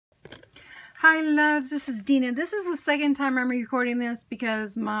Hi loves, this is Dina. This is the second time I'm recording this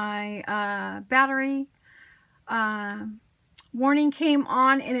because my battery warning came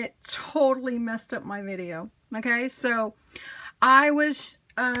on and it totally messed up my video. Okay, so I was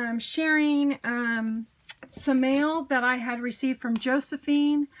sharing some mail that I had received from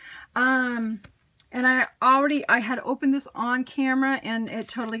Josephine, and I had opened this on camera and it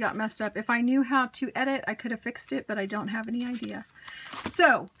totally got messed up. If I knew how to edit, I could have fixed it, but I don't have any idea.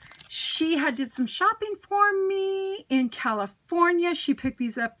 So she did some shopping for me in California. She picked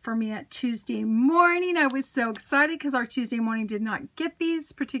these up for me at Tuesday morning. I was so excited because our Tuesday morning did not get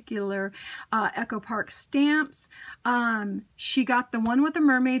these particular Echo Park stamps. She got the one with the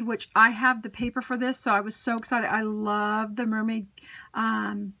mermaid, which I have the paper for this, so I was so excited. I love the mermaid,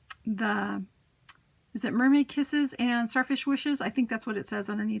 is it Mermaid Kisses and Starfish Wishes? I think that's what it says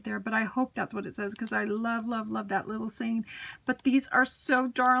underneath there, but I hope that's what it says because I love, love, love that little saying. But these are so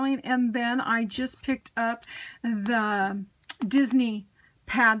darling. And then I just picked up the Disney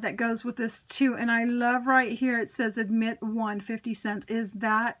pad that goes with this too. And I love right here, it says admit 50 cents. Is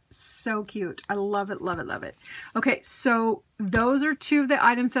that so cute? I love it, love it, love it. Okay, so those are two of the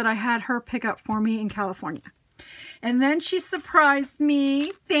items that I had her pick up for me in California. And then she surprised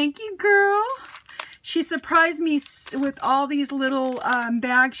me. Thank you, girl. She surprised me with all these little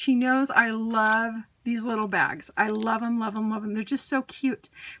bags. She knows I love these little bags. I love them, love them, love them. They're just so cute.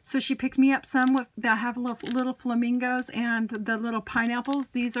 So she picked me up some that have little flamingos and the little pineapples.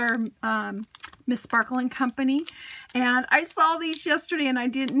 These are Miss Sparkle & Company. And I saw these yesterday and I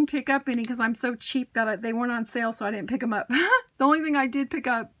didn't pick up any because I'm so cheap that they weren't on sale, so I didn't pick them up. The only thing I did pick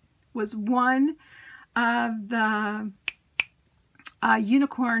up was one of the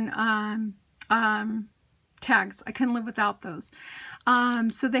unicorn tags. I couldn't live without those.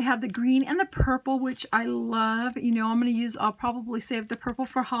 So they have the green and the purple, which I love. You know, I'll probably save the purple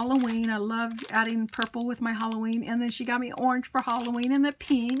for Halloween. I love adding purple with my Halloween. And then she got me orange for Halloween and the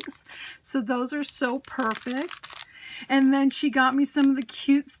pinks. So those are so perfect. And then she got me some of the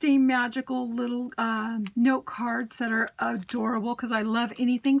cute Stay Magical little note cards that are adorable because I love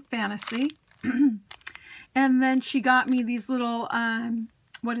anything fantasy. And then she got me these little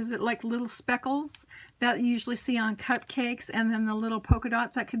what is it, like little speckles that you usually see on cupcakes, and then the little polka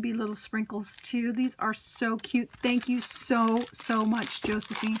dots that could be little sprinkles too. These are so cute. Thank you so, so much,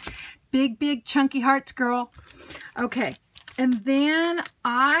 Josephine. Big, big chunky hearts, girl. Okay, and then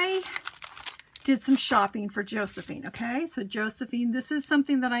I did some shopping for Josephine, okay? So Josephine, this is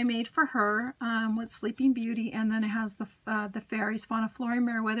something that I made for her with Sleeping Beauty, and then it has the fairies, Fauna, Flora,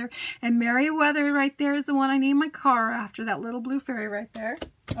 Merryweather. And Merryweather right there is the one I named my car after, that little blue fairy right there.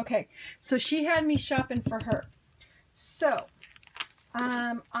 Okay, so she had me shopping for her. So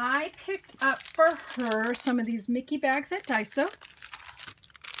I picked up for her some of these Mickey bags at Daiso.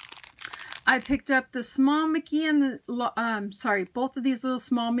 I picked up the small Mickey and the, both of these little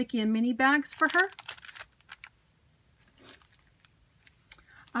small Mickey and Minnie bags for her.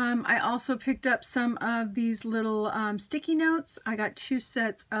 I also picked up some of these little sticky notes. I got 2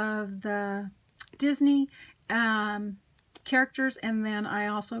 sets of the Disney characters, and then I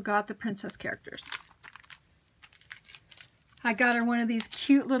also got the princess characters. I got her one of these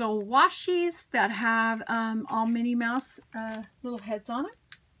cute little washies that have all Minnie Mouse little heads on it.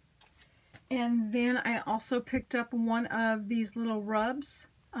 And then I also picked up one of these little rubs,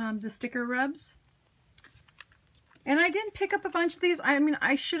 the sticker rubs. And I didn't pick up a bunch of these. I mean,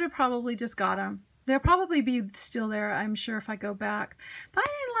 I should have probably just got them. They'll probably be still there, I'm sure, if I go back. But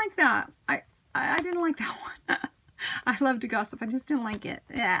I didn't like that. I didn't like that one. I love to gossip. I just didn't like it.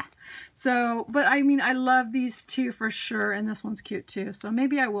 Yeah. So, but I mean, I love these two for sure. And this one's cute too. So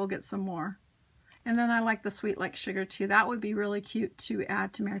maybe I will get some more. And then I like the Sweet Like Sugar too. That would be really cute to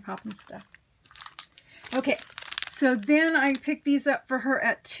add to Mary Poppins stuff. Okay, so then I picked these up for her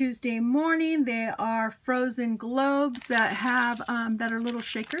at Tuesday morning. They are frozen globes that have that are little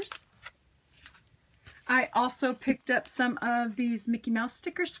shakers. I also picked up some of these Mickey Mouse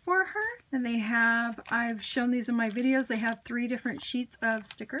stickers for her, and they have, I've shown these in my videos, they have 3 different sheets of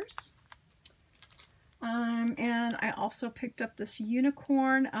stickers. And I also picked up this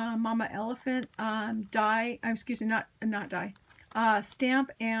unicorn Mama Elephant die, excuse me, not die,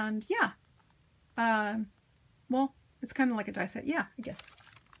 stamp, and yeah. Well, it's kind of like a die set. Yeah, I guess.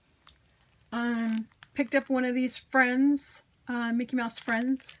 Picked up one of these Friends, Mickey Mouse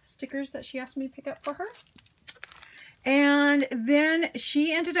Friends stickers that she asked me to pick up for her. And then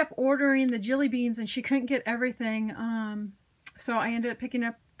she ended up ordering the jelly beans and she couldn't get everything. So I ended up picking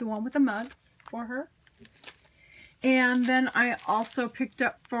up the one with the mugs for her. And then I also picked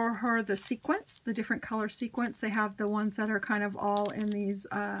up for her the sequins, the different color sequins. They have the ones that are kind of all in these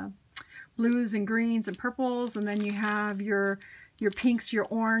blues and greens and purples, and then you have your pinks, your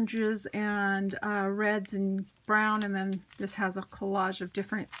oranges, and reds and brown, and then this has a collage of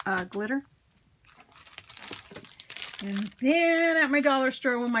different glitter. And then at my dollar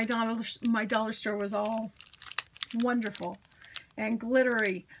store, when my dollar store was all wonderful and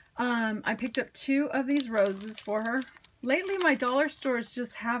glittery, I picked up 2 of these roses for her. Lately, my dollar stores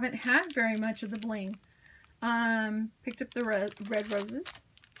just haven't had very much of the bling. Picked up the red roses,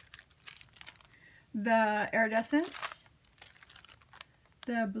 the iridescents,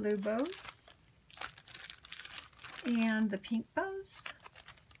 the blue bows, and the pink bows,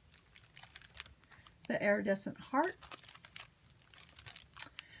 the iridescent hearts,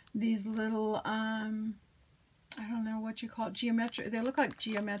 these little, I don't know what you call it, geometric, they look like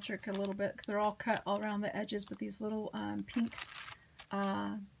geometric a little bit, they're all cut all around the edges, but these little pink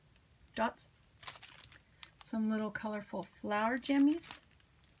dots, some little colorful flower jimmies,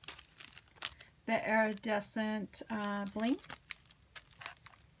 the iridescent bling,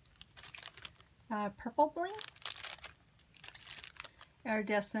 purple bling,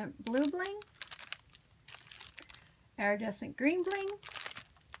 iridescent blue bling, iridescent green bling,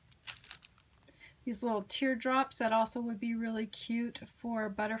 these little teardrops that also would be really cute for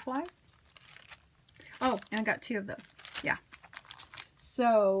butterflies. Oh, and I got 2 of those. Yeah.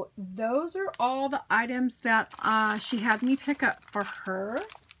 So those are all the items that she had me pick up for her.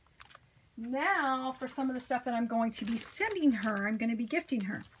 Now for some of the stuff that I'm going to be sending her, I'm going to be gifting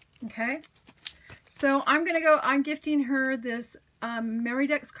her. Okay. So I'm gifting her this Memory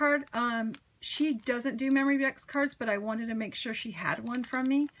Decks card. She doesn't do Memory Decks cards, but I wanted to make sure she had one from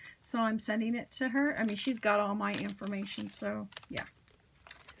me. So I'm sending it to her. I mean, she's got all my information, so yeah.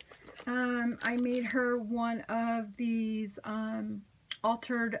 I made her one of these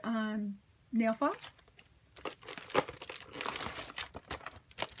altered nail files.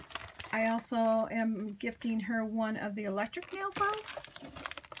 I also am gifting her one of the electric nail files.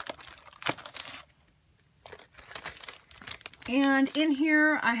 And in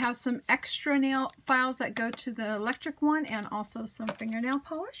here I have some extra nail files that go to the electric one, and also some fingernail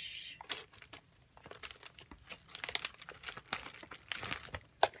polish.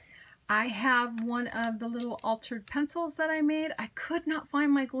 I have one of the little altered pencils that I made. I could not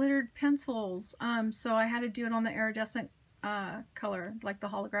find my glittered pencils, so I had to do it on the iridescent color, like the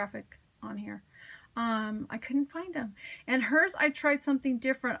holographic on here. I couldn't find them. And hers, I tried something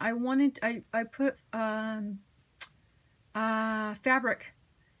different. I put fabric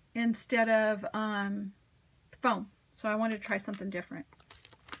instead of foam, so I wanted to try something different.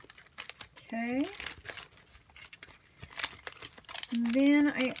 Okay.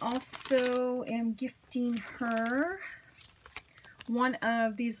 Then I also am gifting her one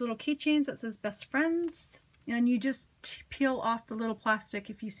of these little keychains that says Best Friends, and you just peel off the little plastic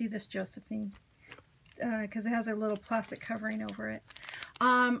if you see this, Josephine, because it has a little plastic covering over it.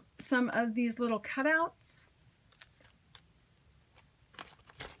 Some of these little cutouts.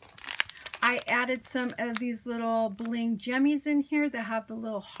 I added some of these little bling jemmies in here that have the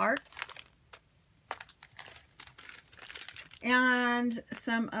little hearts. And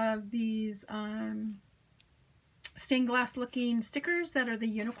some of these stained glass looking stickers that are the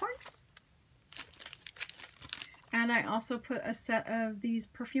unicorns. And I also put a set of these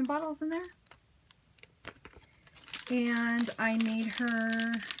perfume bottles in there. And I made her,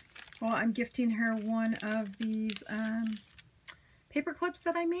 well, I'm gifting her one of these paper clips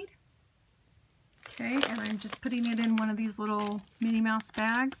that I made. Okay, and I'm just putting it in one of these little Minnie Mouse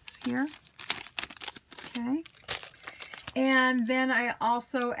bags here. Okay. And then I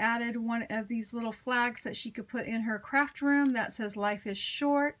also added one of these little flags that she could put in her craft room that says life is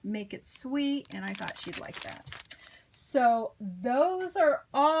short, make it sweet, and I thought she'd like that. So those are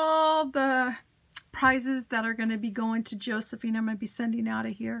all the prizes that are going to be going to Josephine. I'm going to be sending out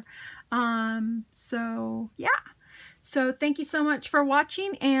of here. So yeah. So thank you so much for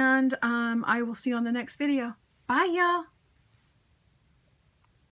watching, and I will see you on the next video. Bye, y'all.